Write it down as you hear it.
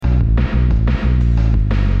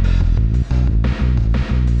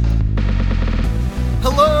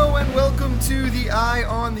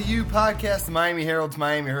podcast, the Miami Herald's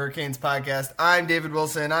Miami Hurricanes podcast. I'm David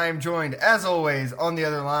Wilson. I am joined, as always, on the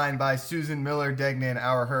other line by Susan Miller-Degnan,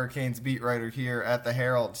 our Hurricanes beat writer here at the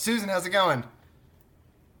Herald. Susan, how's it going?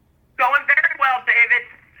 Going very well, David.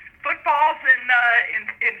 Football's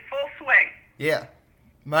in full swing. Yeah.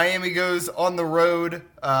 Miami goes on the road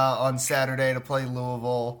on Saturday to play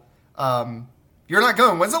Louisville. You're not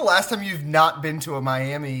going. When's the last time you've not been to a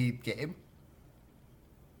Miami game?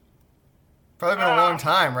 Probably been a long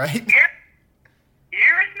time, right? Years,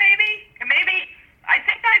 maybe. I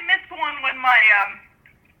think I missed one when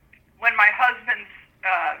my husband's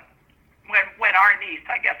when our niece,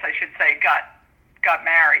 I guess I should say, got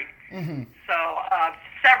married. Mm-hmm. So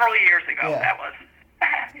several years ago, that was.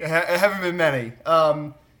 It haven't been many.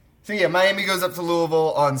 So yeah, Miami goes up to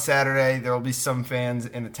Louisville on Saturday. There will be some fans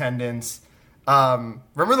in attendance.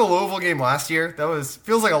 Remember the Louisville game last year?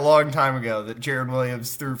 Feels like a long time ago that Jaron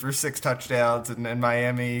Williams threw for 6 touchdowns in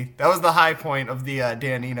Miami. That was the high point of the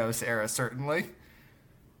Dan Enos era, certainly.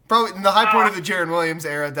 Probably the high point of the Jaron Williams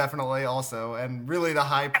era, definitely, also, and really the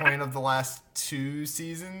high point of the last 2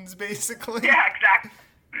 seasons, basically. Yeah, exactly.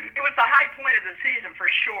 It was the high point of the season for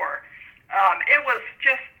sure. It was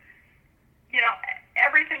just,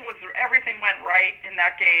 everything went right in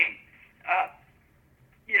that game.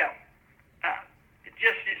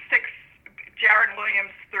 Jaron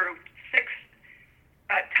Williams threw 6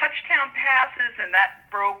 touchdown passes, and that's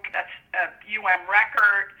a UM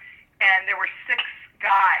record. And there were 6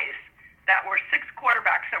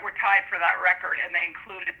 quarterbacks that were tied for that record, and they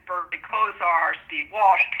included Bertie Kosar, Steve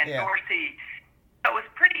Walsh, Ken Dorsey. It was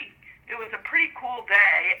a pretty cool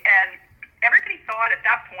day, and everybody thought at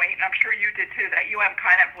that point, and I'm sure you did too, that UM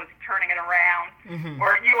kind of was turning it around,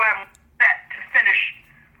 or UM set to finish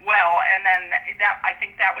well, and then I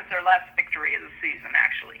think that was their last victory of the season,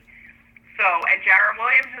 actually. So, and Jaron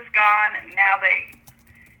Williams is gone, and now they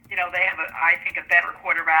have I think a better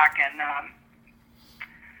quarterback, and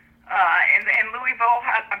Louisville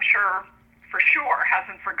I'm sure for sure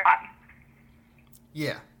hasn't forgotten.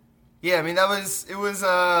 Yeah. I mean, it was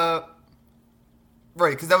right,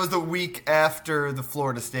 because that was the week after the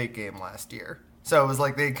Florida State game last year. So it was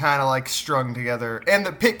like they kind of like strung together. And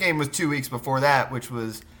the Pitt game was 2 weeks before that, which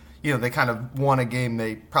was, they kind of won a game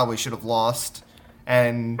they probably should have lost.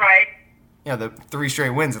 And, right. The 3 straight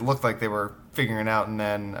wins, it looked like they were figuring it out. And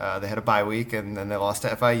then they had a bye week, and then they lost to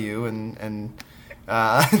FIU, and then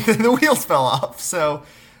the wheels fell off. So,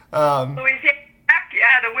 the wheels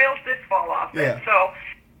did fall off. Yeah. So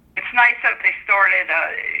it's nice that they started,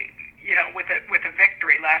 with a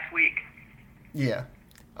victory last week. Yeah.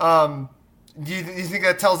 Do you think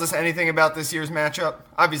that tells us anything about this year's matchup?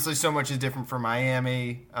 Obviously, so much is different for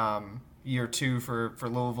Miami. Year 2 for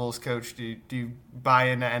Louisville's coach. Do you buy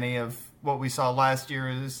into any of what we saw last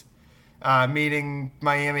year's meeting?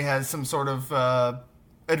 Miami has some sort of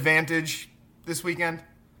advantage this weekend?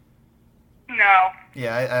 No.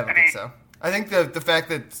 Yeah, I don't think so. I think the fact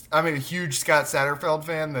that I'm a huge Scott Satterfield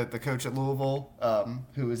fan, the coach at Louisville,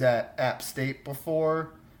 who was at App State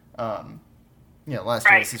before. Last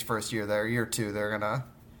year was his first year there. Year 2, they're gonna,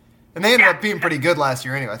 and they ended up being pretty good last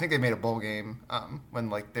year anyway. I think they made a bowl game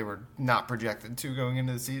when they were not projected to going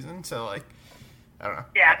into the season. So I don't know.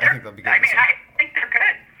 Yeah, I think they'll be good. I think they're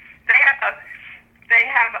good.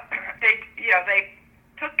 They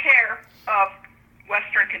took care of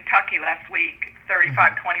Western Kentucky last week,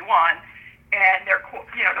 35-21, and their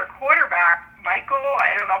quarterback Michael.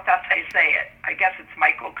 I don't know if that's how you say it. I guess it's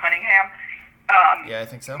Michael Cunningham. Yeah, I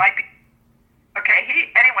think so. Might be. Okay. He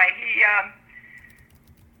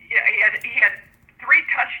had 3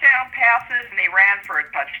 touchdown passes, and he ran for a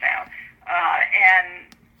touchdown.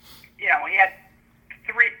 He had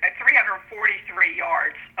 343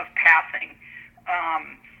 yards of passing.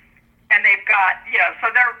 And they've got, so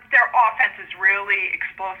their offense is really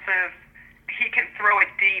explosive. He can throw it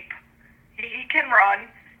deep. He can run,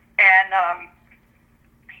 and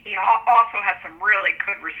he also has some really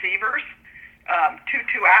good receivers.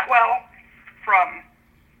 Tutu Atwell from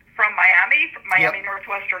Miami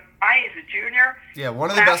Northwestern High is a junior. Yeah,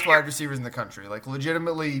 one of the best wide receivers in the country. Like,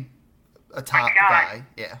 legitimately a top guy.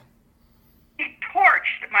 Yeah. He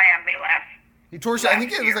torched Miami last I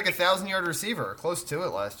think it was like a 1,000-yard receiver, close to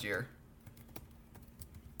it last year.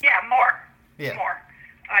 Yeah, more. Yeah. More.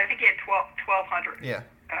 I think he had 1,200. Yeah.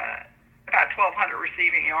 About 1,200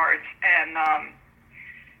 receiving yards. And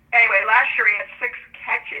anyway, last year he had 6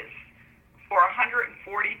 catches for 142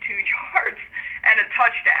 yards and a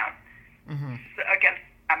touchdown against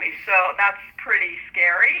Miami. So that's pretty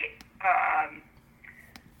scary.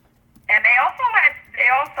 And they also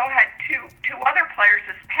had two other players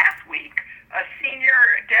this past week. A senior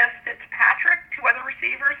Des Fitzpatrick, 2 other receivers.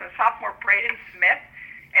 receivers and sophomore Braden Smith,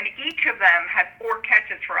 and each of them had 4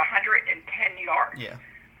 catches for 110 yards. Yeah.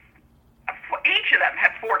 Each of them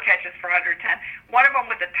had 4 catches for 110. One of them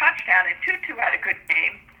with a touchdown, and Tutu had a good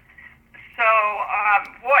game. So,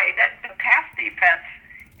 the pass defense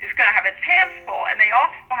is going to have its hands full, and they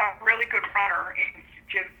also have a really good runner in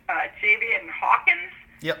Javian Hawkins.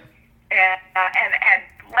 Yep. And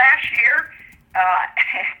last year,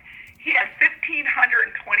 he had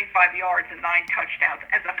 1,525 yards and 9 touchdowns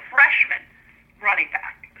as a freshman running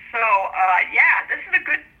back. So, this is a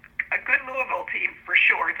good Louisville team for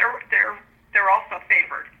sure. They're also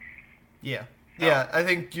favored. Yeah. Yeah, I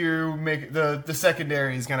think you make the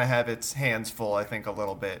secondary is going to have its hands full, I think, a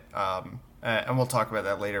little bit. And we'll talk about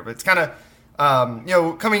that later. But it's kind of,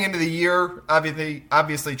 coming into the year,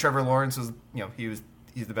 obviously Trevor Lawrence was, he's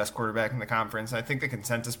the best quarterback in the conference. I think the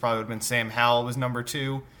consensus probably would have been Sam Howell was number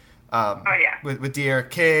 2. With De'Aaron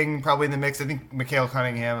King probably in the mix. I think Mikael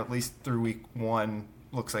Cunningham, at least through week 1,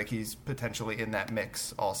 looks like he's potentially in that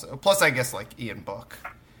mix also. Plus, I guess, Ian Book,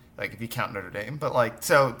 if you count Notre Dame. But,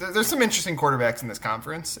 so there's some interesting quarterbacks in this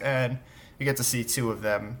conference, and you get to see 2 of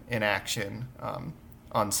them in action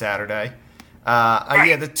on Saturday.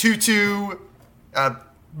 The 2-2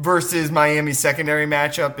 versus Miami secondary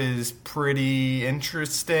matchup is pretty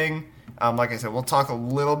interesting. Like I said, we'll talk a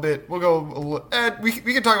little bit. We'll go. We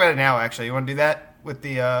can talk about it now. Actually, you want to do that with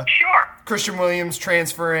the sure. Christian Williams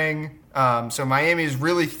transferring. So Miami is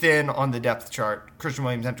really thin on the depth chart. Christian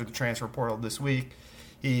Williams entered the transfer portal this week.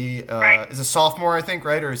 He is a sophomore, I think,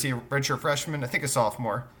 right? Or is he a redshirt freshman? I think a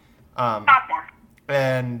sophomore. Sophomore.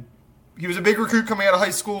 And he was a big recruit coming out of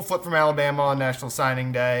high school. Flipped from Alabama on National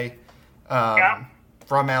Signing Day.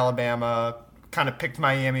 From Alabama. Kind of picked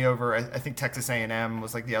Miami over, I think Texas A&M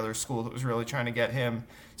was the other school that was really trying to get him.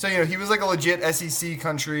 So, he was a legit SEC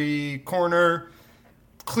country corner.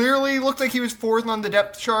 Clearly looked like he was 4th on the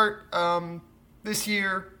depth chart this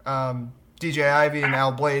year. DJ Ivey and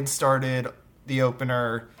Al Blades started the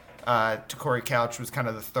opener. Corey Couch was kind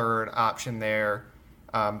of the 3rd option there.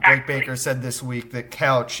 Blake Baker said this week that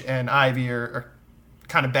Couch and Ivey are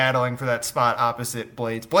kind of battling for that spot opposite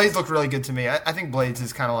Blades. Blades looked really good to me. I think Blades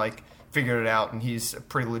is kind of figured it out, and he's a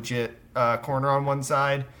pretty legit corner on one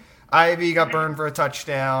side. Ivy got burned for a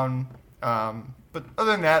touchdown, but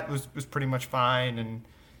other than that, was pretty much fine. And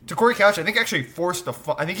to Corey Couch, I think actually forced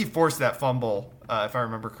that fumble, if I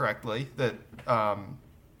remember correctly, that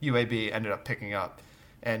UAB ended up picking up.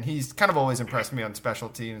 And he's kind of always impressed me on special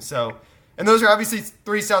teams. So, and those are obviously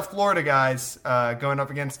 3 South Florida guys going up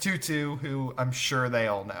against Tutu, who I'm sure they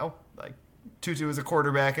all know. Tutu is a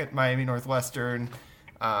quarterback at Miami Northwestern.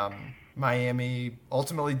 Miami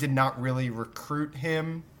ultimately did not really recruit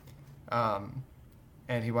him,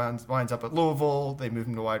 and he winds up at Louisville. They moved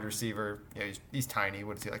him to wide receiver. He's tiny.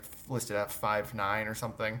 What is he, listed at 5'9" or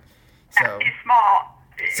something? So he's small.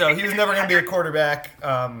 So he was never going to be a quarterback.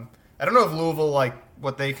 I don't know if Louisville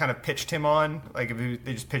what they kind of pitched him on, if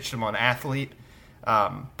they just pitched him on athlete.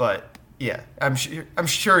 But yeah, I'm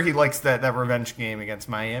sure he likes that revenge game against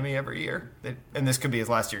Miami every year. And this could be his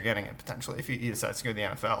last year getting it potentially if he decides to go to the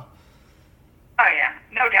NFL. Oh yeah,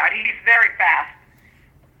 no doubt. He's very fast.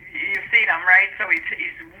 You've seen him, right? So he's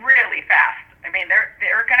really fast. I mean, they're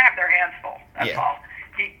going to have their hands full. That's all.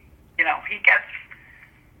 He gets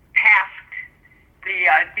past the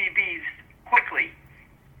DBs quickly.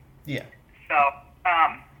 Yeah. So,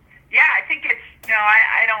 I think it's,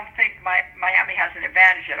 I don't think Miami has an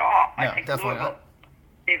advantage at all. No, I think definitely Louisville, not.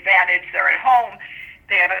 the advantage, they're at home.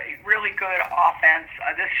 They have a really good offense.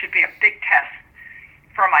 This should be a big test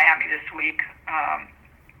for Miami this week.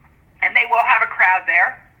 And they will have a crowd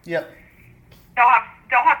there. Yep. They'll have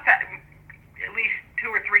at least 2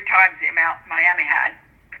 or 3 times the amount Miami had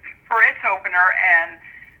for its opener, and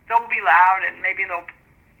they'll be loud, and maybe they'll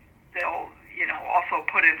also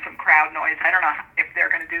put in some crowd noise. I don't know if they're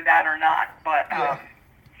going to do that or not, but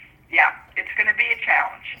it's going to be a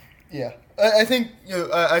challenge. Yeah, I think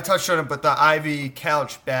I touched on it, but the Ivy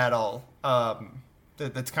Couch battle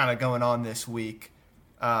that's kind of going on this week.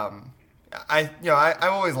 I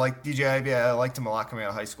always liked DJ Ivey. I liked him a lot coming out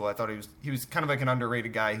of high school. I thought he was kind of an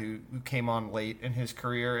underrated guy who came on late in his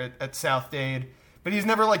career at South Dade. But he's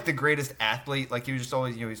never the greatest athlete. He was just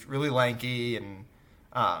always he's really lanky and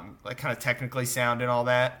kind of technically sound and all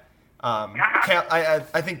that.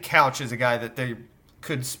 I think Couch is a guy that they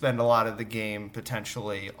could spend a lot of the game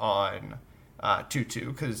potentially on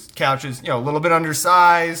Tutu, because Couch is a little bit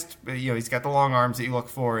undersized, but he's got the long arms that you look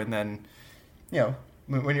for, and then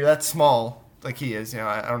when you're that small like he is,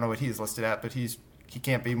 I don't know what he is listed at, but he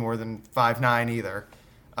can't be more than 5'9" either.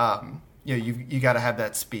 You got to have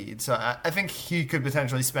that speed. So I think he could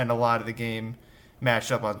potentially spend a lot of the game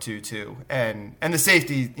matched up on 2-2. And the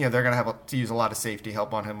safety, they're going to have to use a lot of safety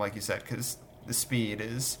help on him, like you said, because the speed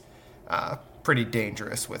is pretty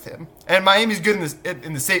dangerous with him. And Miami's good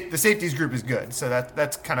in the safeties group is good, so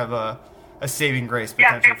that's kind of a saving grace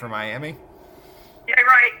potentially for Miami. Yeah,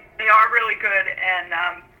 right. They are really good, and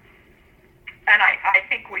I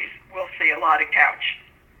think we'll see a lot of Couch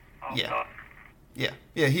also. Yeah.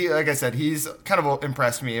 He, like I said, he's kind of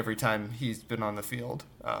impressed me every time he's been on the field.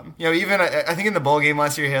 Even I think in the bowl game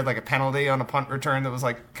last year, he had like a penalty on a punt return that was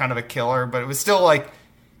like kind of a killer, but it was still like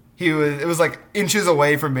it was like inches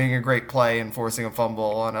away from being a great play and forcing a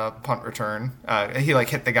fumble on a punt return. He like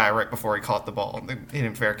hit the guy right before he caught the ball and he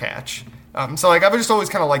didn't fair catch. So like I've just always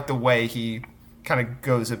kind of liked the way he kind of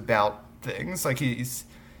goes about things. Like he's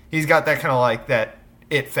got that kind of like that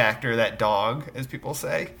it factor, that dog, as people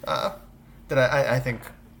say. That I think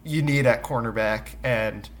you need at cornerback.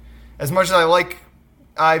 And as much as I like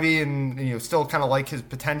Ivy and still kind of like his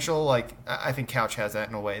potential, like I think Couch has that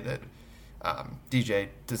in a way that DJ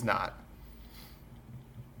does not.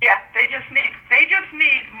 Yeah, they just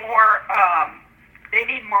need more. They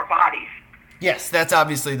need more bodies. Yes, that's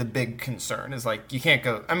obviously the big concern. Is like you can't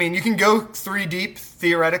go. I mean, you can go 3 deep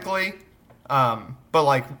theoretically, but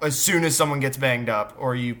like as soon as someone gets banged up,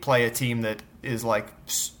 or you play a team that is like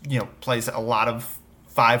plays a lot of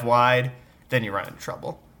 5 wide, then you run into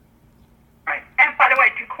trouble. Right. And by the way,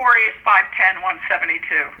 Ducory is 5'10",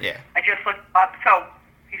 172. Yeah. I just looked up, so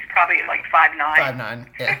he's probably like 5'9". 5'9".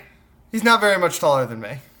 Yeah. He's not very much taller than me.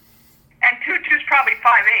 And Tutu's probably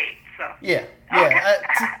 5'8". So. Yeah. Okay.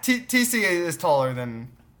 TC is taller than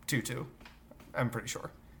Tutu, I'm pretty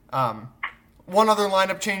sure. One other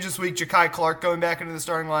lineup change this week: Ja'Kai Clark going back into the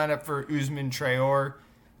starting lineup for Usman Traore.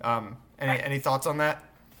 Any thoughts on that?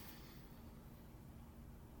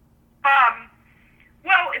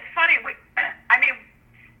 Well, it's funny.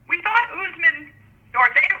 We thought Usman, or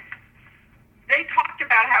they talked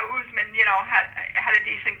about how Usman, had a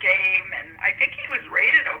decent game, and I think he was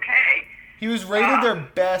rated okay. He was rated their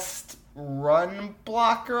best run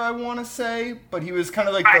blocker, I want to say, but he was kind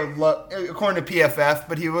of like according to PFF,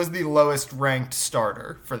 but he was the lowest ranked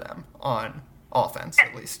starter for them on offense,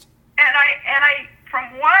 at least. And I from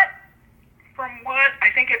what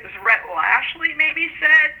I think it was Rhett Lashley maybe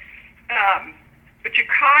said, but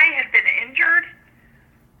Ja'Kai had been injured.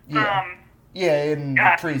 In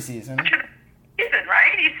preseason. Season,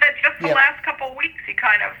 right? He said just the last couple of weeks he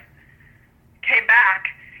kind of came back,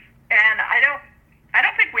 and I don't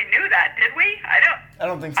think we knew that, did we? I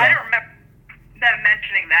don't think so. I don't remember them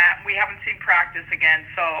mentioning that. We haven't seen practice again,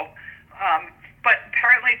 so. But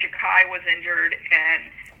apparently Ja'Kai was injured, and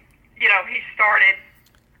he started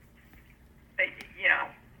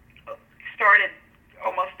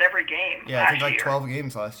almost every game. Yeah, I think like year. 12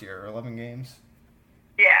 games last year, or 11 games.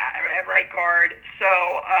 Yeah, at right guard. So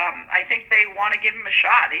I think they want to give him a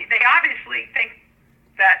shot. They obviously think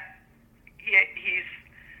that he's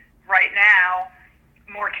right now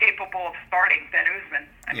more capable of starting than Usman.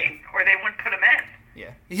 I mean, or they wouldn't put him in.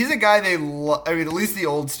 Yeah, he's a guy at least the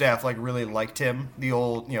old staff really liked him. The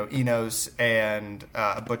old Enos and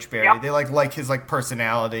Butch Berry. Yep. They like his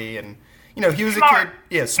personality, and he was smart. A kid.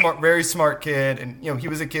 Yeah, smart, very smart kid, and he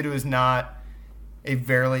was a kid who was not a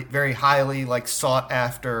very, very highly sought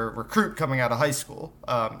after recruit coming out of high school.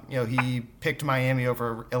 He picked Miami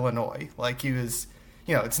over Illinois. He was,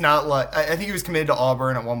 it's not like I think he was committed to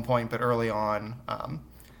Auburn at one point, but early on.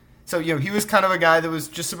 So he was kind of a guy that was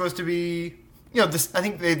just supposed to be, I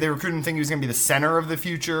think they recruited him thinking he was going to be the center of the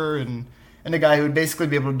future, and a guy who would basically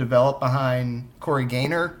be able to develop behind Corey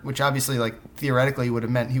Gaynor, which obviously theoretically would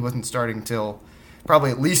have meant he wasn't starting till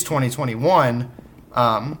probably at least 2021.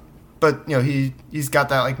 But he's got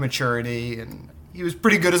that maturity, and he was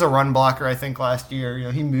pretty good as a run blocker. I think last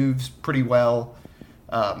year, he moves pretty well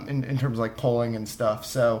in terms of pulling and stuff.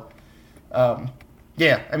 So I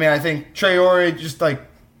think Traore just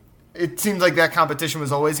it seems like that competition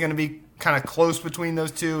was always going to be kind of close between those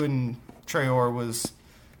two, and Traore was,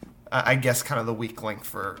 I guess, kind of the weak link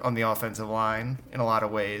on the offensive line in a lot of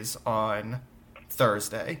ways on last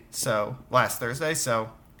Thursday. So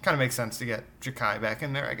kind of makes sense to get Ja'Kai back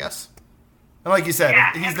in there, I guess. And like you said,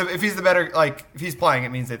 if he's the better, if he's playing, it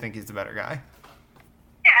means they think he's the better guy.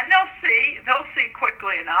 Yeah, and they'll see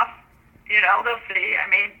quickly enough. They'll see. I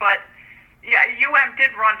mean, but yeah, UM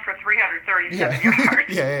did run for 337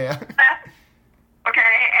 yards. Yeah.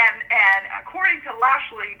 Okay, and according to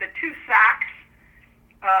Lashley, the 2 sacks,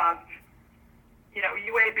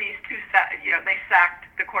 UAB's 2 sacks, they sacked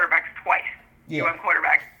the quarterbacks twice. UM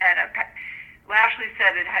quarterbacks, and Lashley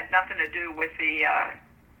said it had nothing to do with the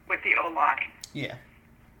O-line. Yeah.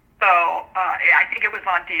 So I think it was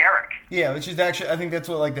on De'Aaron. Yeah, which is actually, I think that's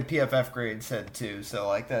what like the PFF grade said too. So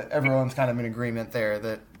like that, everyone's kind of in agreement there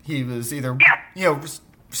that he was either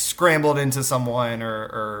scrambled into someone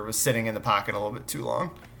or was sitting in the pocket a little bit too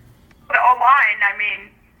long. The O-line, I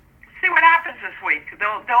mean, see what happens this week.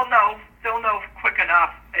 They'll know quick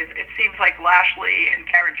enough. It seems like Lashley and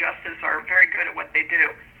Karen Justice are very good at what they do.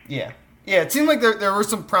 Yeah. Yeah, it seemed like there were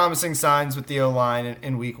some promising signs with the O-line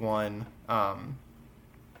in week one.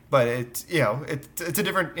 But it's a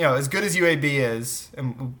different, as good as UAB is,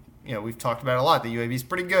 and we've talked about it a lot, the UAB is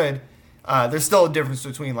pretty good. There's still a difference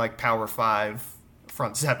between like Power 5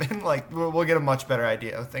 front seven. Like we'll get a much better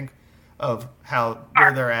idea, I think, of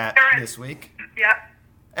where they're at this week. Yeah.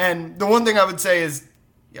 And the one thing I would say is,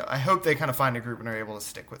 I hope they kind of find a group and are able to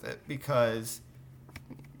stick with it, because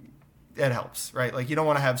it helps, right? Like you don't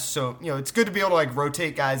want to have it's good to be able to like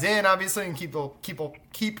rotate guys in, obviously, and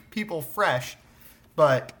keep people fresh.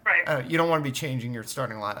 But you don't want to be changing your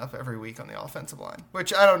starting lineup every week on the offensive line,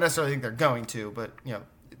 which I don't necessarily think they're going to. But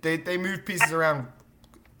they moved pieces around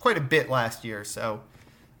quite a bit last year, so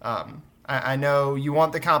I know you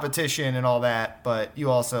want the competition and all that, but you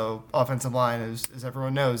also, offensive line, as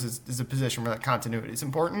everyone knows, is a position where that continuity is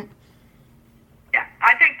important. Yeah,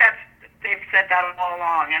 I think they've said that all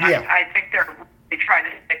along, and I think they try to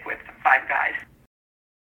stick with the 5 guys.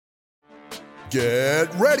 Get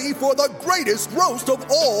ready for the greatest roast of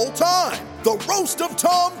all time, the Roast of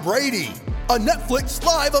Tom Brady, a Netflix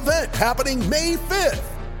live event happening May 5th.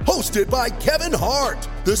 Hosted by Kevin Hart,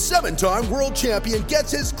 the 7-time world champion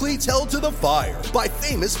gets his cleats held to the fire by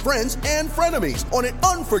famous friends and frenemies on an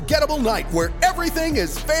unforgettable night where everything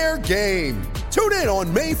is fair game. Tune in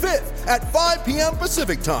on May 5th at 5 p.m.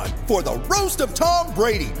 Pacific time for the Roast of Tom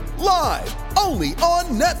Brady, live only on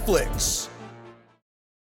Netflix.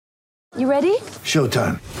 You ready?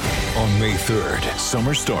 Showtime. On May 3rd,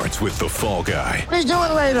 summer starts with The Fall Guy. Let's do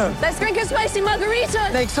it later. Let's drink a spicy margarita.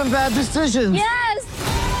 Make some bad decisions. Yes!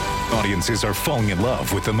 Audiences are falling in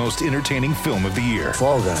love with the most entertaining film of the year.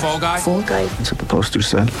 Fall Guy. Fall Guy? Fall Guy. That's what the poster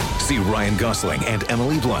said. See Ryan Gosling and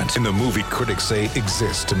Emily Blunt in the movie critics say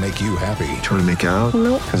exists to make you happy. Trying to make it out?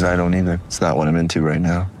 Nope. Because I don't either. It's not what I'm into right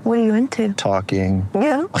now. What are you into? Talking.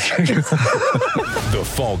 Yeah. The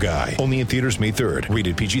Fall Guy. Only in theaters May 3rd.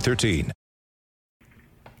 Rated PG-13.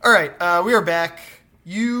 All right, we are back.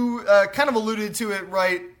 You kind of alluded to it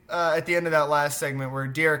right at the end of that last segment where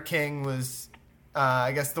D'Eriq King was,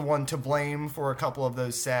 I guess, the one to blame for a couple of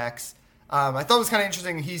those sacks. I thought it was kind of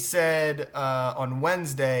interesting. He said on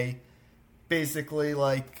Wednesday, basically,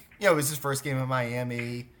 like, it was his first game in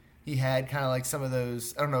Miami. He had kind of like some of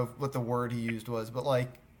those, I don't know what the word he used was, but like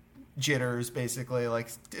jitters, basically. Like,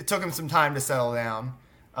 it took him some time to settle down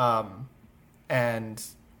and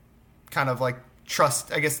kind of like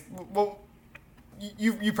trust, I guess. Well,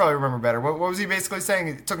 you probably remember better. What was he basically saying?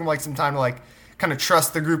 It took him like some time to like kind of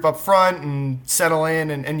trust the group up front and settle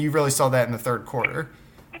in, and you really saw that in the third quarter.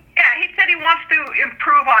 Yeah, he said he wants to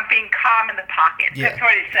improve on being calm in the pocket. Yeah. That's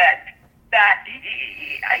what he said. That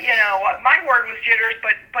my word was jitters,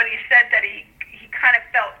 but he said that he kind of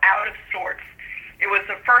felt out of sorts. It was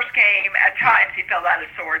the first game. At times he felt out of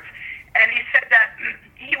sorts, and he said that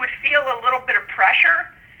he would feel a little bit of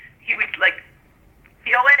pressure. He would like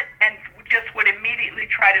feel it and just would immediately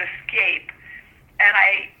try to escape. And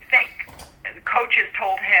I think the coaches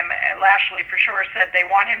told him, and Lashley for sure said, they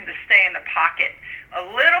want him to stay in the pocket a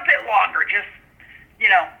little bit longer. Just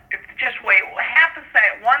wait half a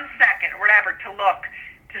second, 1 second, or whatever, to look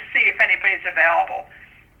to see if anybody's available.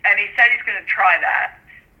 And he said he's going to try that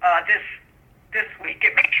this week.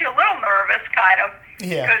 It makes you a little nervous, kind of,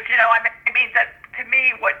 because I mean that to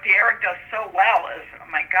me, what D'Eriq does so well is, oh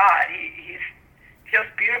my God, he's just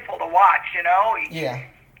beautiful to watch, Yeah,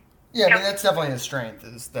 I mean, that's definitely his strength,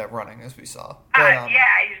 is that running, as we saw. But,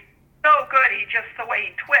 he's so good. He just, the way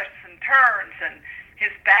he twists and turns and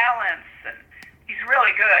his balance, and he's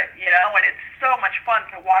really good, and it's so much fun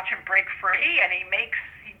to watch him break free, and he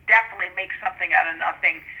definitely makes something out of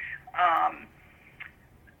nothing.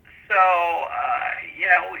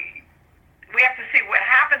 We have to see what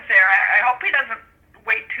happens there. I hope he doesn't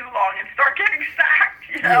wait too long and start getting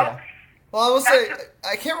sacked, Yeah. Well, I will say,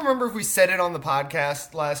 I can't remember if we said it on the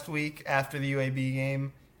podcast last week after the UAB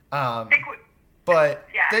game, but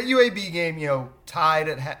that UAB game, tied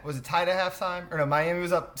at, was it tied at halftime? Or no, Miami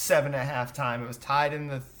was up 7 at halftime. It was tied in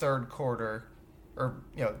the third quarter, or,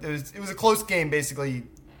 it was a close game basically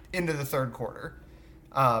into the third quarter.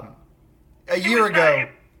 A year ago,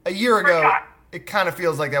 it kind of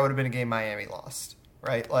feels like that would have been a game Miami lost,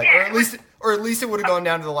 right? Like, or at least it would have gone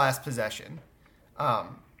down to the last possession.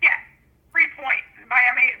 3 points.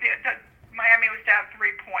 Miami was down 3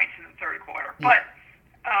 points,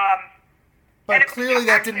 But clearly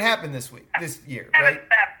that didn't happen this year, right?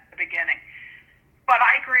 At the beginning. But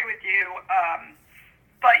I agree with you.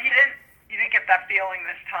 But you didn't get that feeling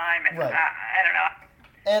this time, and right. I don't know.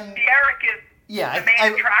 And De'Aaron is the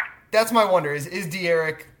main track. That's my wonder is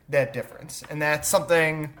De'Aaron that difference? And that's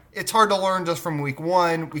something it's hard to learn just from week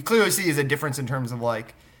one. We clearly see is a difference in terms of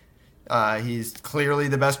like he's clearly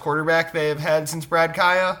the best quarterback they have had since Brad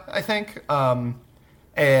Kaya, I think.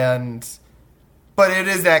 But it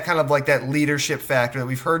is that kind of like that leadership factor that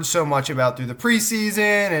we've heard so much about through the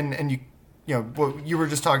preseason, and you know what you were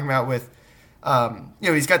just talking about with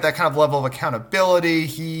he's got that kind of level of accountability.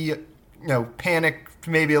 He panicked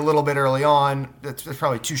maybe a little bit early on. That's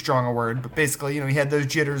probably too strong a word, but basically he had those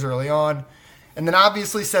jitters early on, and then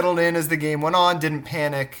obviously settled in as the game went on. Didn't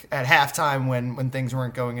panic at halftime when things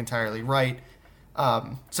weren't going entirely right.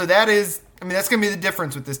 So that is. I mean, that's going to be the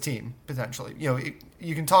difference with this team, potentially.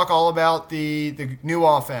 You can talk all about the new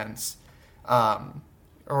offense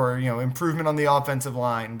or, improvement on the offensive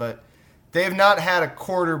line, but they have not had a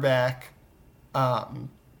quarterback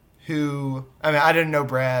who – I mean, I didn't know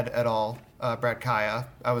Brad at all, Brad Kaya.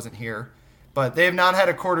 I wasn't here. But they have not had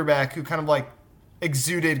a quarterback who kind of, like,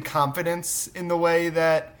 exuded confidence in the way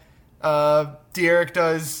that De'Aaron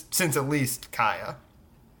does since at least Kaya.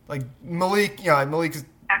 Like, Malik is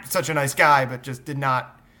 – such a nice guy, but just did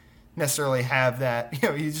not necessarily have that.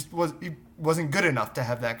 He wasn't good enough to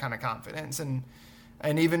have that kind of confidence. And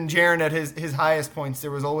even Jaren at his highest points, there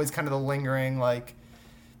was always kind of the lingering like,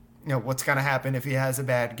 what's going to happen if he has a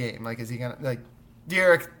bad game? Like, is he going to like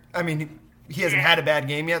De'Aaron? I mean, he hasn't had a bad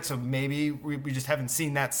game yet, so maybe we just haven't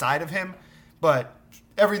seen that side of him. But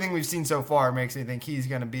everything we've seen so far makes me think he's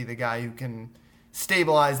going to be the guy who can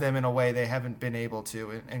stabilize them in a way they haven't been able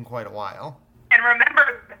to in quite a while. And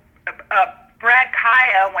remember, Brad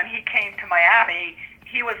Kaya, when he came to Miami,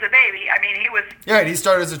 he was a baby. I mean, he was... Yeah, he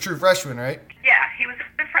started as a true freshman, right? Yeah, he was a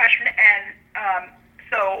freshman. And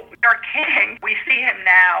so our King, we see him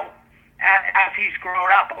now as he's grown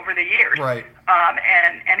up over the years. Right.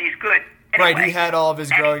 And he's good. Anyway. Right, he had all of his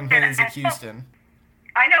growing pains at Houston.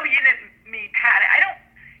 I know you didn't mean panic.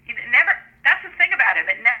 He never... That's the thing about him.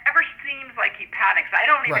 It never seems like he panics. I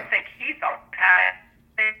don't even think he thought panic.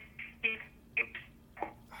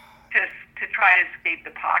 To try to escape the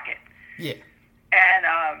pocket. Yeah.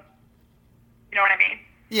 And, you know what I mean?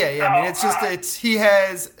 Yeah. So, I mean, it's he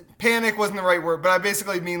has, panic wasn't the right word, but I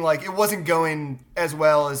basically mean, like, it wasn't going as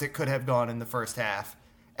well as it could have gone in the first half.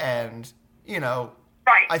 And,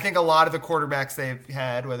 right. I think a lot of the quarterbacks they've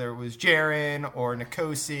had, whether it was Jaren or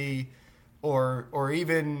Nkosi or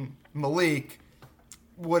even Malik,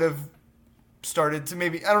 would have started to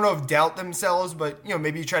maybe, I don't know if doubt themselves, but,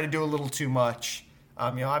 maybe you try to do a little too much.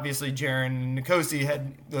 Obviously Jaren and Nkosi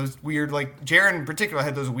had those weird, like Jaren in particular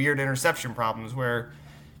had those weird interception problems where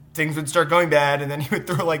things would start going bad and then he would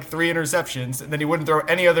throw like 3 interceptions and then he wouldn't throw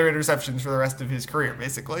any other interceptions for the rest of his career,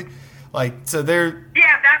 basically. Like, so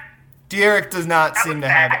De'Aaron does not seem to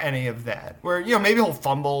have any of that. Where, maybe he'll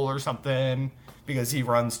fumble or something because he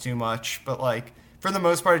runs too much, but like for the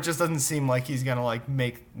most part, it just doesn't seem like he's going to like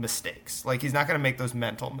make mistakes. Like he's not going to make those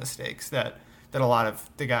mental mistakes that a lot of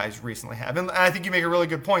the guys recently have. And I think you make a really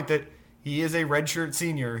good point that he is a redshirt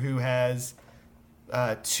senior who has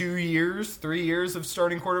 3 years of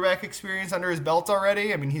starting quarterback experience under his belt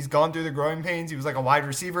already. I mean, he's gone through the growing pains. He was like a wide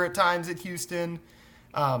receiver at times at Houston.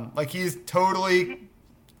 Like he's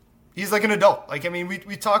like an adult. Like, I mean,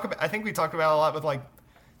 I think we talked about a lot with like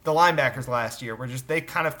the linebackers last year where just they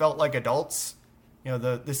kind of felt like adults.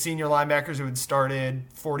 The senior linebackers who had started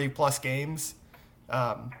 40 plus games.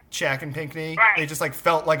 Shaq and Pinckney, right. They just like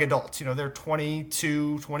felt like adults. They're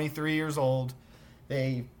 22, 23 years old.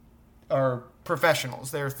 They are professionals.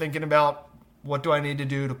 They're thinking about what do I need to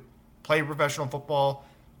do to play professional football?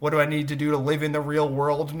 What do I need to do to live in the real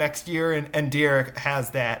world next year? And De'Aaron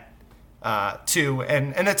has that too.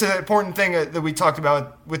 And that's an important thing that we talked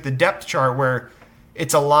about with the depth chart where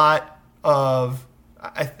it's a lot of,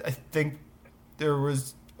 I think there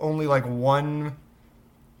was only like one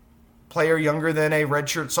player younger than a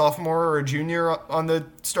redshirt sophomore or a junior in the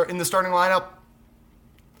starting lineup.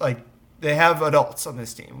 Like they have adults on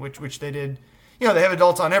this team, which they did. They have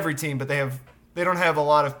adults on every team, but they don't have a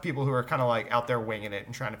lot of people who are kind of like out there winging it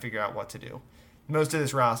and trying to figure out what to do. Most of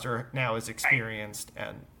this roster now is experienced,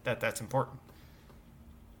 and that's important.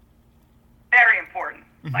 Very important,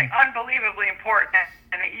 like unbelievably important,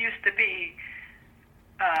 and it used to be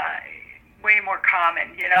way more common,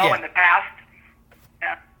 in the past.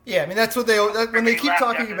 Yeah. Yeah, I mean that's what when they keep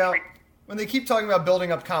talking about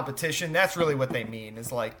building up competition, that's really what they mean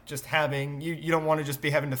is like just having you don't want to just be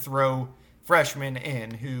having to throw freshmen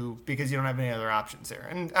in who, because you don't have any other options there.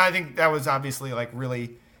 And I think that was obviously like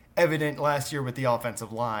really evident last year with the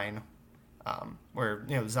offensive line, where,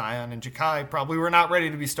 you know, Zion and Ja'Kai probably were not ready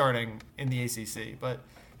to be starting in the ACC, but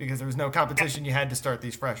because there was no competition, you had to start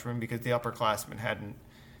these freshmen because the upperclassmen hadn't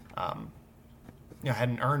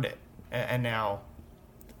earned it. And now,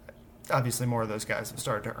 obviously, more of those guys have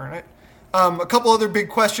started to earn it. A couple other big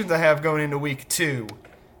questions I have going into week 2.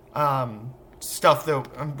 Stuff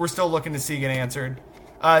that we're still looking to see get answered.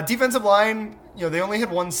 Defensive line, you know, they only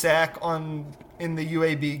had 1 sack in the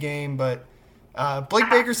UAB game, but Blake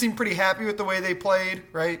Baker seemed pretty happy with the way they played,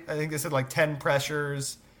 right? I think they said like 10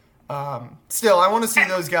 pressures. Still, I want to see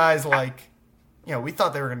those guys like, you know, we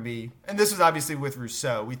thought they were going to be, and this was obviously with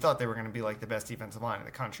Rousseau, we thought they were going to be like the best defensive line in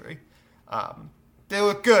the country. They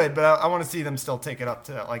look good, but I want to see them still take it up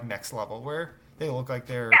to that like next level where they look like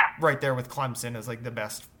they're right there with Clemson as like the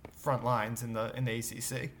best front lines in the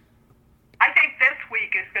ACC. I think this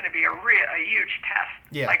week is going to be a huge test.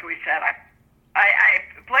 Yeah. Like we said,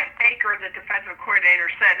 Blake Baker, the defensive coordinator,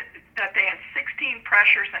 said that they had 16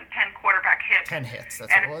 pressures and 10 quarterback hits. 10 hits,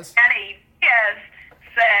 that's and what it was. Kenny Diaz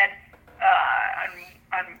said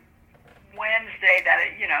on Wednesday that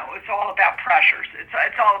it's all about pressures. It's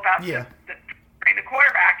all about the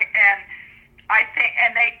quarterback, and I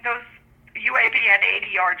think those UAB had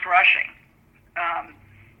 80 yards rushing.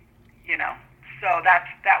 So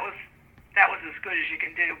that was as good as you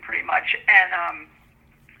can do, pretty much. And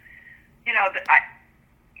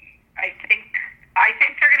I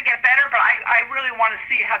think they're going to get better, but I really want to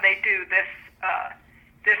see how they do this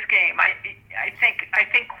game. I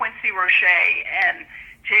think Quincy Roche and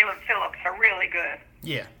Jalen Phillips are really good.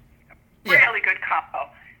 Yeah. Really good combo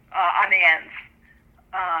on the ends.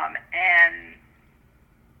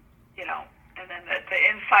 And then the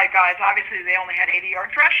inside guys, obviously they only had 80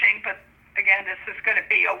 yards rushing, but again, this is going to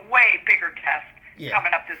be a way bigger test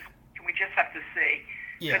coming up this week. We just have to see.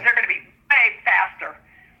 Because they're going to be way faster.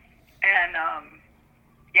 And,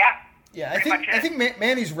 Yeah, I think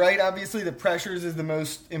Manny's right. Obviously, the pressures is the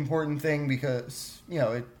most important thing because,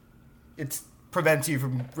 it prevents you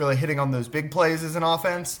from really hitting on those big plays as an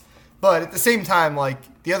offense. But at the same time,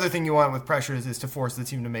 like, the other thing you want with pressures is to force the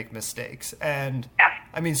team to make mistakes. And,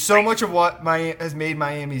 I mean, so much of what has made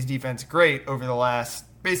Miami's defense great over the last,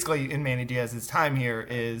 basically in Manny Diaz's time here,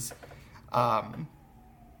 is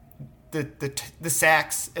the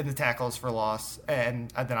sacks and the tackles for loss, and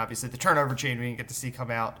then obviously the turnover chain we didn't get to see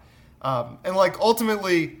come out. And, like,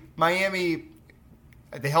 ultimately, Miami,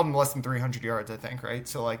 they held them less than 300 yards, I think, right?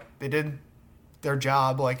 So, like, they did their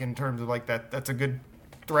job, like, in terms of, like, that's a good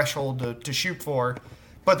threshold to shoot for.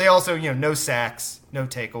 But they also, no sacks, no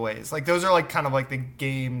takeaways. Like, those are, like, kind of like the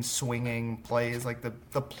game-swinging plays, like the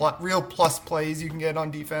real plus plays you can get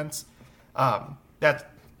on defense.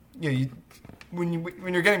 When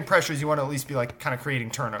you're getting pressures, you want to at least be, like, kind of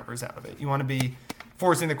creating turnovers out of it. You want to be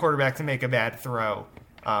forcing the quarterback to make a bad throw.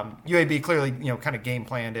 UAB clearly, kind of game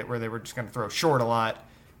planned it where they were just going to throw short a lot.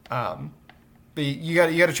 But you got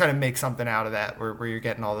to try to make something out of that where you're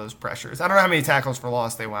getting all those pressures. I don't know how many tackles for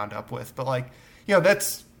loss they wound up with, but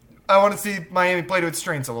I want to see Miami play to its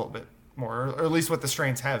strengths a little bit more, or at least what the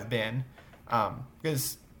strengths have been.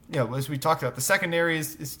 Because, as we talked about, the secondary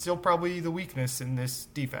is still probably the weakness in this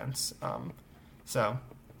defense. So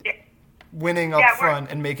winning up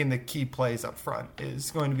front and making the key plays up front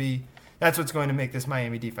is going to be, that's what's going to make this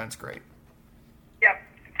Miami defense great. Yep,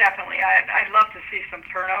 definitely. I'd love to see some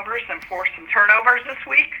turnovers and force some turnovers this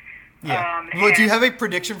week. Yeah. Well, do you have a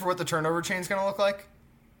prediction for what the turnover chain is going to look like?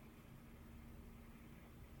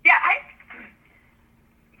 Yeah,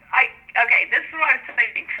 okay, this is what I was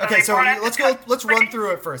thinking. Okay, so let's run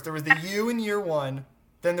through it first. There was the U in year 1,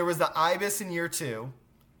 then there was the IBIS in year 2,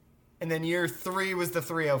 and then year 3 was the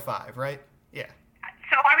 305, right? Yeah.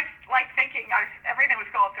 So I was thinking, everything was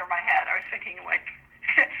going through my head. I was thinking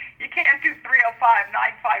you can't do 305,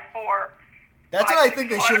 954. That's what I think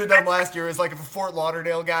they should have done last year. Is like if a Fort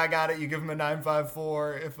Lauderdale guy got it, you give him a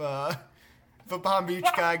 954. If a Palm Beach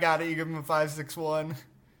guy got it, you give him a 561.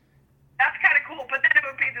 That's kind of cool, but then it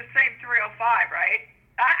would be the same 305, right?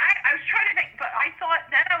 I was trying to think, but I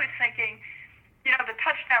was thinking, the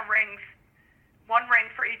touchdown rings, one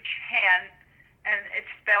ring for each hand, and it's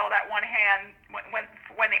spelled at one hand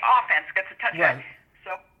when the offense gets a touchdown. Right.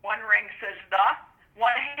 So one ring says the,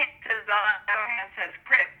 one hand says the other hand says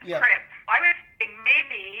crib. Yep. Crib. I was thinking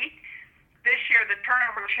maybe this year the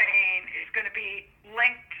turnover chain is going to be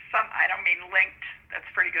linked. I don't mean linked. That's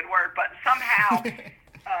a pretty good word, but somehow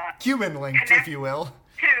Cuban linked, if you will.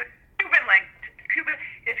 Cuban linked.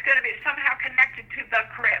 It's going to be somehow connected to the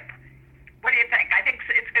crib. What do you think? I think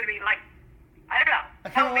it's going to be like, I don't know. I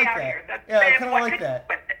kind of like out that. here. Yeah, I man, kinda what like could- that.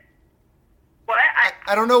 What?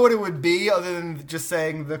 I don't know what it would be other than just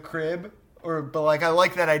saying the crib, but like I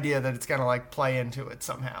like that idea that it's gonna like play into it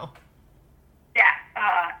somehow. Yeah.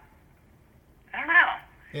 I don't know.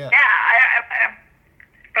 Yeah. Yeah.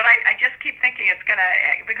 But I just keep thinking it's gonna,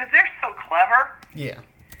 because they're so clever. Yeah.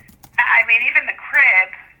 I mean, even the crib,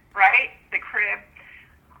 right? The crib.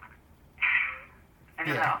 I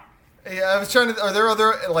don't know. Yeah, I was trying to. Are there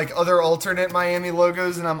other alternate Miami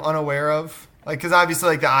logos that I'm unaware of? Like, because obviously,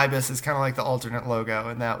 like the Ibis is kind of like the alternate logo,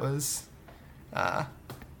 and that was what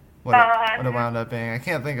it wound up being. I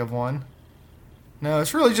can't think of one. No,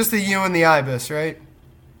 it's really just the U and the Ibis, right?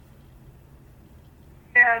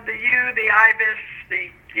 Yeah, the U, the Ibis,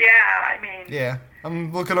 I mean. Yeah,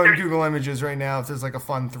 I'm looking on Google Images right now if there's like a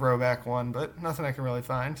fun throwback one, but nothing I can really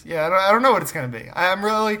find. Yeah, I don't know what it's gonna be. I'm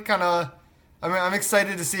really kind of. I mean, I'm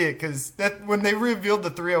excited to see it because that when they revealed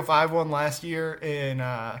the 305 one last year in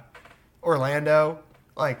Orlando,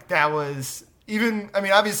 like that was even. I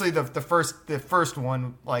mean, obviously the first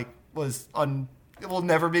one like was it will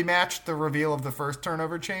never be matched. The reveal of the first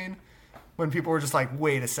turnover chain, when people were just like,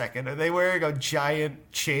 wait a second, are they wearing a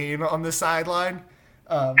giant chain on the sideline?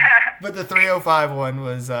 But the 305 one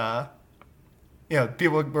was,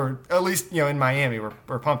 people were at least in Miami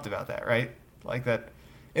were pumped about that, right? Like that.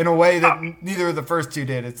 In a way that neither of the first two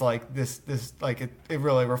did. It's like this like it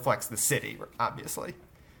really reflects the city, obviously.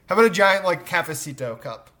 How about a giant like cafecito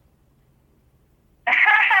cup?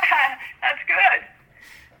 That's good.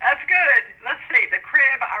 That's good. Let's see, the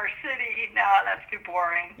crib, our city. No, that's too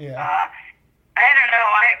boring. Yeah. I don't know.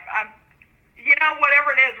 I'm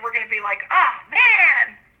whatever it is, we're gonna be like,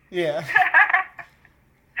 man. Yeah.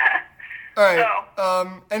 All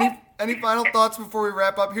right. Any final thoughts before we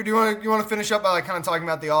wrap up here? Do you want to finish up by like kind of talking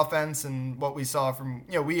about the offense and what we saw from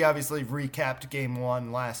we obviously recapped game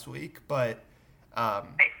 1 last week, but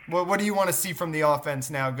what do you want to see from the offense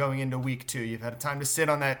now going into week 2? You've had time to sit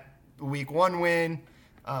on that week 1 win.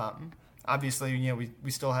 Obviously, we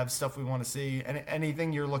still have stuff we want to see.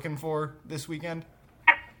 Anything you're looking for this weekend?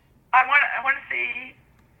 I want to see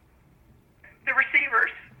the receivers.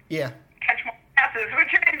 Yeah. Catch more passes,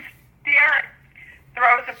 which means De'Aaron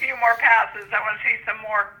throws a few more passes. I want to see some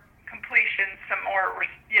more completions, some more,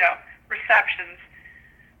 receptions.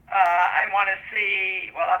 I want to see,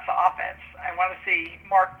 that's the offense. I want to see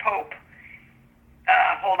Mark Pope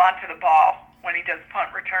hold on to the ball when he does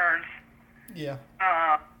punt returns. Yeah.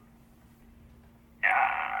 I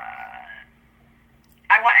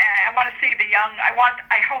want to see the young.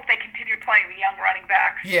 I hope they continue playing the young running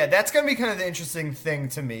backs. Yeah, that's going to be kind of the interesting thing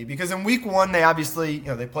to me because in week 1 they obviously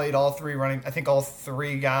they played all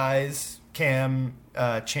three guys, Cam,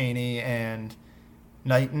 Chaney, and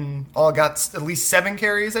Knighton all got at least 7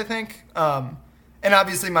 carries, I think. And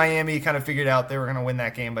obviously Miami kind of figured out they were going to win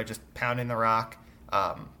that game by just pounding the rock.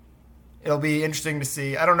 It'll be interesting to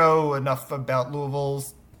see. I don't know enough about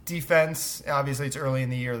Louisville's defense. Obviously it's early in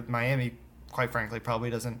the year. Miami, quite frankly, probably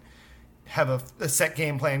doesn't have a set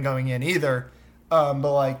game plan going in either.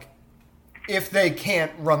 But like, if they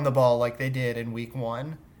can't run the ball like they did in week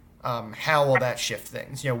 1, how will that shift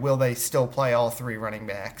things? Will they still play all 3 running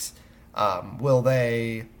backs? Will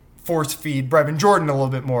they force feed Brevin Jordan a little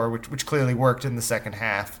bit more, which clearly worked in the second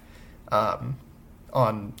half in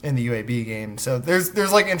the UAB game? So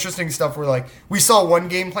there's like interesting stuff where like we saw one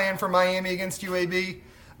game plan for Miami against UAB,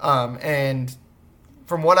 and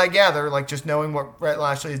from what I gather, like just knowing what Rhett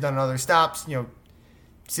Lashley has done in other stops,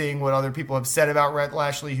 seeing what other people have said about Rhett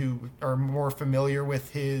Lashley who are more familiar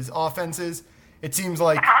with his offenses, it seems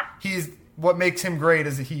like what makes him great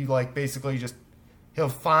is that he like basically just he'll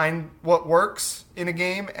find what works in a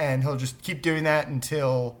game and he'll just keep doing that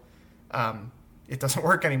until it doesn't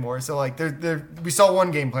work anymore. So like we saw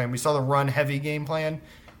one game plan, we saw the run heavy game plan.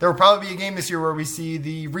 There will probably be a game this year where we see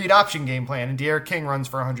the read option game plan and De'Aaron King runs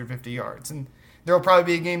for 150 yards, and there will probably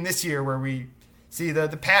be a game this year where we see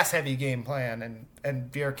the pass-heavy game plan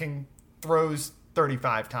and De'Aaron King throws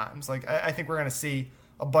 35 times. Like, I think we're going to see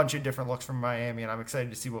a bunch of different looks from Miami, and I'm excited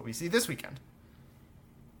to see what we see this weekend.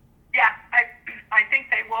 Yeah, I think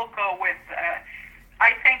they will go with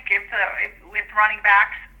I think if with running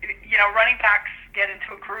backs, running backs get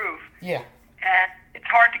into a groove. Yeah. And it's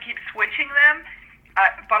hard to keep switching them,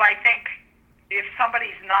 but I think if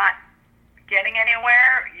somebody's not getting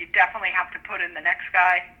anywhere, you definitely have to put in the next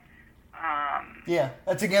guy. Yeah,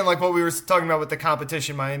 that's again like what we were talking about with the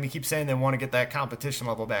competition. Miami keeps saying they want to get that competition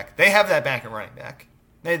level back. They have that back at running back.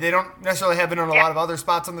 They don't necessarily have it on a lot of other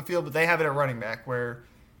spots on the field, but they have it at running back where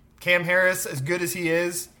Cam Harris, as good as he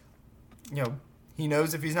is, he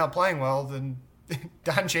knows if he's not playing well, then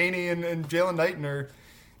Don Chaney and Jalen Knighton are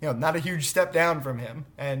not a huge step down from him.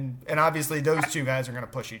 And obviously those two guys are going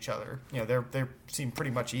to push each other. They seem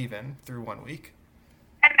pretty much even through 1 week.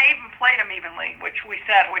 And they even played them evenly, which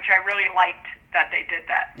I really liked that they did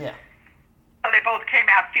that. Yeah. So they both came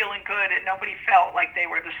out feeling good, and nobody felt like they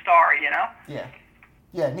were the star, Yeah.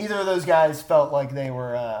 Yeah, neither of those guys felt like they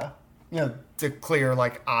were, the clear,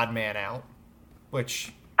 like, odd man out,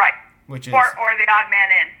 which... Right. Which is... Or the odd man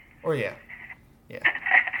in. Or, yeah. Yeah.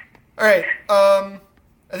 All right,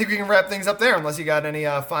 I think we can wrap things up there, unless you got any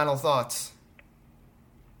final thoughts.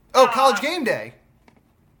 Oh, College Game Day.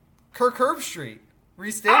 Kirk Herbstreit.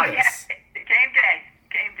 Reese Davis. Oh, yeah. Game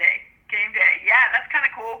day. Yeah, that's kind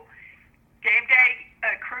of cool. Game day,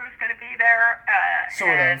 crew's going to be there.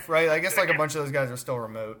 Sort of, right? I guess like a bunch of those guys are still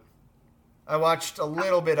remote. I watched a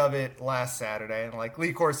little bit of it last Saturday, and like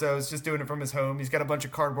Lee Corso's just doing it from his home. He's got a bunch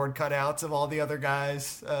of cardboard cutouts of all the other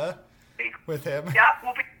guys with him. Yeah,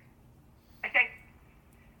 I think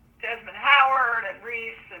Desmond Howard and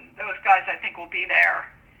Reese and those guys I think will be there.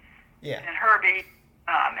 Yeah. And Herbie,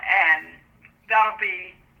 and that'll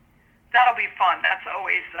be fun. That's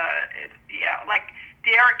always like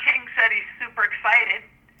De'Aaron King said he's super excited.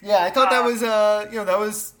 Yeah, I thought that was that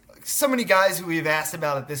was so many guys who we've asked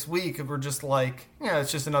about it this week were just like,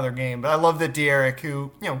 it's just another game. But I love that De'Aaron,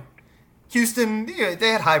 who, Houston, they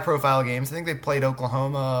had high profile games. I think they played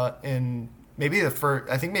Oklahoma in maybe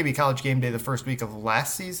maybe College Game Day the first week of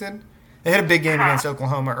last season. They had a big game against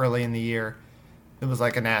Oklahoma early in the year. It was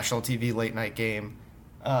like a national TV late night game,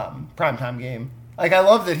 primetime game. Like, I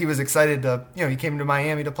love that he was excited to, he came to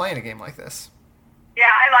Miami to play in a game like this. Yeah,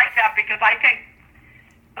 I like that because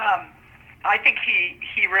I think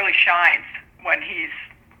he really shines when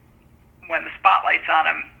the spotlight's on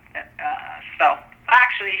him. So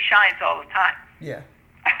actually, he shines all the time. Yeah.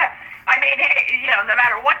 I mean, no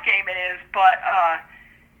matter what game it is, but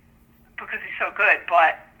because he's so good.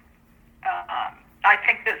 But I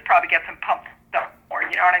think this probably gets him pumped up more.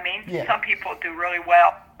 You know what I mean? Yeah. Some people do really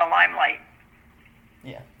well in the limelight.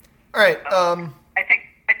 Yeah. All right. I think.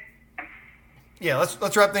 Yeah,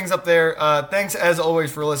 let's wrap things up there. Thanks as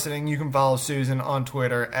always for listening. You can follow Susan on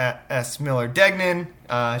Twitter at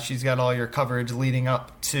 @smillerdegnan. She's got all your coverage leading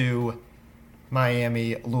up to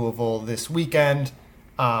Miami, Louisville this weekend.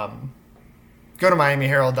 Go to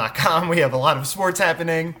MiamiHerald.com. We have a lot of sports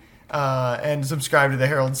happening, and subscribe to the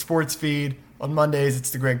Herald Sports feed. On Mondays, it's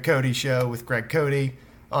the Greg Cody Show with Greg Cody.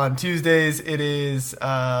 On Tuesdays, it is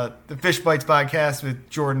the Fish Bites podcast with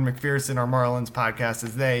Jordan McPherson, our Marlins podcast,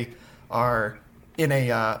 as they are in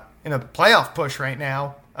a playoff push right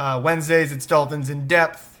now. Wednesdays, it's Dolphins in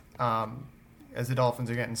Depth, as the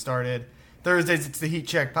Dolphins are getting started. Thursdays, it's the Heat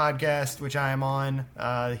Check podcast, which I am on.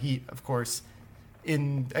 The Heat, of course, by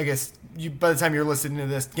the time you're listening to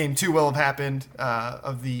this, Game 2 will have happened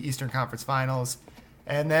of the Eastern Conference Finals.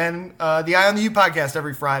 And then the Eye on the U podcast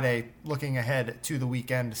every Friday, looking ahead to the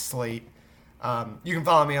weekend slate. You can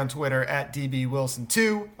follow me on Twitter at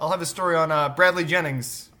DBWilson2. I'll have a story on Bradley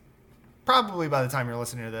Jennings probably by the time you're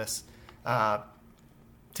listening to this,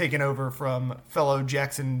 taken over from fellow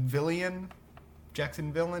Jacksonvillian,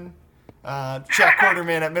 Shaq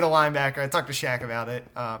Quarterman at middle linebacker. I talked to Shaq about it.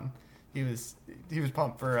 He was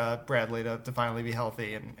pumped for Bradley to finally be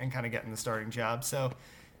healthy and kind of getting the starting job. So,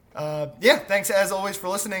 thanks as always for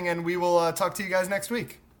listening, and we will talk to you guys next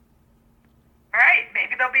week. All right,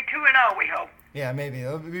 maybe they'll be 2-0, we hope. Yeah, maybe.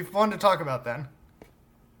 It'll be fun to talk about then.